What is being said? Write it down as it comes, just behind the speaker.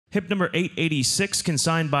Hip number 886,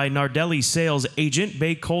 consigned by Nardelli Sales Agent,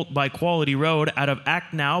 Bay Colt by Quality Road, out of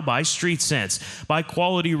Act Now by Street Sense. By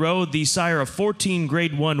Quality Road, the sire of 14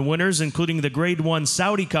 Grade 1 winners, including the Grade 1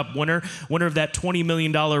 Saudi Cup winner of that $20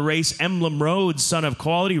 million race, Emblem Road, son of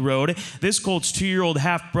Quality Road. This colt's 2-year-old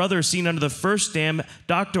half-brother, seen under the first dam,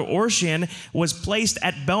 Dr. Orshan, was placed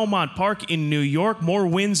at Belmont Park in New York. More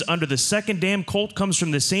wins under the second dam. Colt comes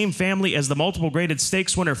from the same family as the multiple graded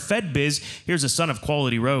stakes winner, Fedbiz. Here's a son of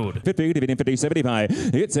Quality Road. 50, 50, 75.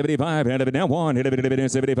 Hit 75. Hit it now 1. Hit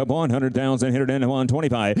it 75. 100,000. Hit it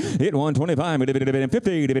 125. Hit 125. Hit it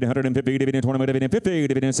 50. Hit 150. Hit 20. Hit 50.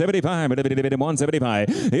 Hit 75. Hit 175.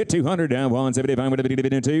 Hit 200 down 175.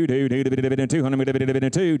 Hit 2. 200.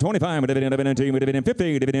 Hit 2. 25. Hit 2. Hit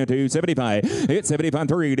 50. Hit 275. Hit 75.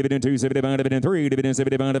 3. Hit 275. Hit 3. Hit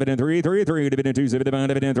 75. Hit 3. 3. 3. Hit 275.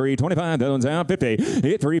 Hit 3. 25. Those out 50.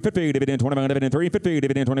 Hit 350. Hit 25. Hit 350.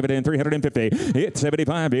 Hit 20. Hit 350. Hit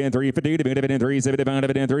 75. Hit 350. Hit 375.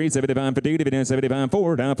 Hit 375. 50. Hit 75.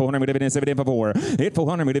 4. Down 400. Hit 74. Hit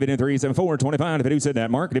 400. Hit 374. 25. Who said that?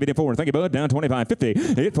 Mark. Hit 4. Thank you, bud. Down 25. 50.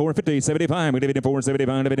 Hit 450. 75. Hit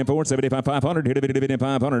 475. Hit 475. 500. Hit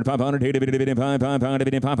 500. 500. Hit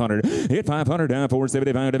 500. Hit 500. Hit 500. Down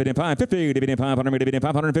 475. Hit 550. Hit 500. Hit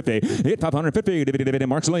 550. Hit 550. Hit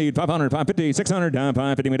Mark's lead. 500. 550. 600. Down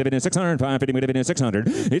 550. Hit 600. 550. Hit 600.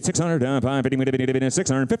 Hit 600. Down 550. Hit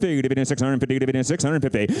 650. Hit 650. Hit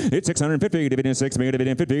 650. Hit 650. Hit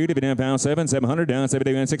 650. Hit pound 7. 700. Down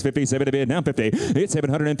 70. 650. 70. Down 50. Hit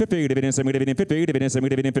 750. Hit 70. 50. Hit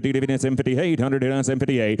 750. Hit 750. 800. Down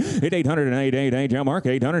 758. Hit 800. 888. Down Mark.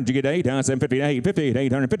 800. You get 8. Down 758. 50.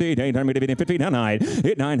 850. 800. 50. Down 9.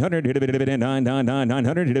 Hit 900. Hit 9.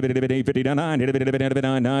 900. Hit 50. Down 9. Hit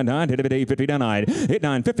 9. Hit 50. Down 9. Hit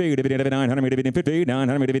 950. Hit 900. Hit 50.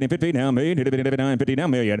 900. Hit 50. Down million. Hit 950.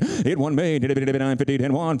 Down million. Hit 1 million. Hit 950.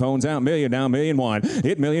 10 1. Phones out million. Down million 1.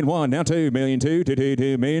 Hit million 1. Down 2 million 2.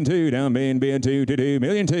 2 million 2. Down million 2. 2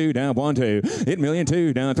 million 2. Down 1 2. Hit million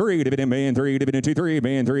 2. Down 3. Million 3. 2 3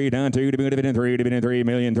 million 3. Down 2 million 3. 3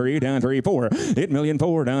 million 3. Down 3 4. Hit million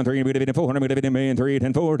 4. Down 3 million 400 million 3.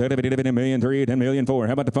 10 4. Million 3. 10 million 4.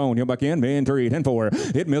 How about the phone? You're back in million 3. 10 4.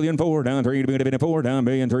 Hit million 4. Down 3 million 4. Down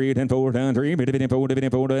million 3. 10 4. Down 3 million 4.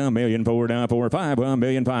 Down million 4. Down 4 5. 1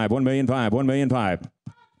 million 5. 1 million 5. 1 million 5.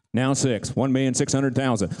 Now 6. 1,600,000.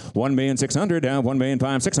 1,600,000 down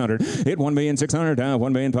 1,500,600. Hit 1,600,000 down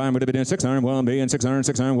 1,500,600.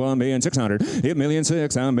 1,600,000 600. 1,600,000. Hit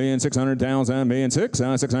 1,600,000 down 1,600,000.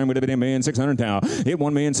 1,600,000 600 would have been 1,600,000. Hit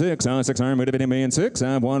 1,600,000 600 would have been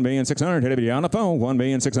 1,600,000. 1,600,000. Hit it on the phone.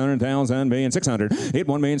 1,600,000. 1,600. Hit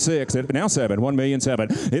 1,600,000. Hit it now 7.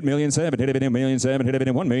 1,700,000. Hit 1,700,000. Hit it in 1,700,000. Hit it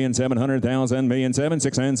in 1,700,000. 1,700,000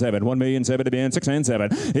 6 and 7. 1,700,000 6 and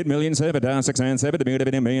 7. Hit 1,700,000 down 6 and 7. Hit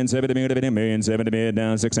it in 1,700,000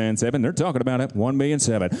 down 6 and 7. They're talking about it.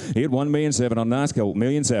 1,700,000. Hit 1,700,000 on nice gold.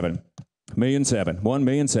 1,700,000. 1,700,000.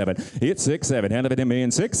 1,700,000. Hit 6-7. Hand of it in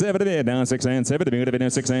 1,600,000 down 6 and 7. Hit it in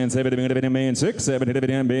 6 and 7. Hit it in 1,600,000. Hit it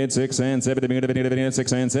in bid 6 and 7. Hit it in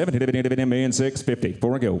 6 and 7. Hit it in 1,650,000.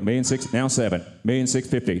 4 go. 1,600,000 now 7.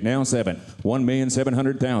 1,650,000 now 7.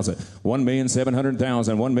 1,700,000.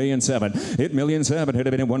 1,700,000. 1,700,000. Hit 1,700,000. Hit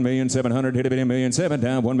it in 1,700,000. Hit it in 1,700,000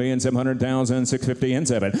 down 1,700,000. 650 and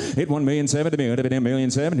 7. Hit 1,700,000. Hit it in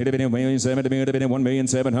 1,700,000. Hit it in 1,700,000. Hit it in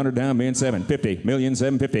 1,700,000 down 1,750.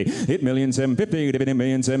 1,750. Hit 1,750.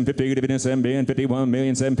 1,750. 1,750.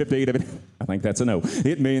 1,750. I think that's a no.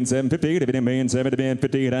 Hit 1,750. Hit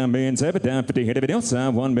 1,750. Down 1,700,000 down 50. Hit it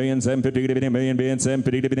outside 1,750. Hit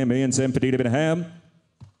 1,750. Hit 1,750. Have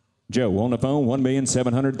Joe on the phone.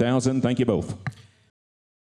 1,700,000. Thank you both.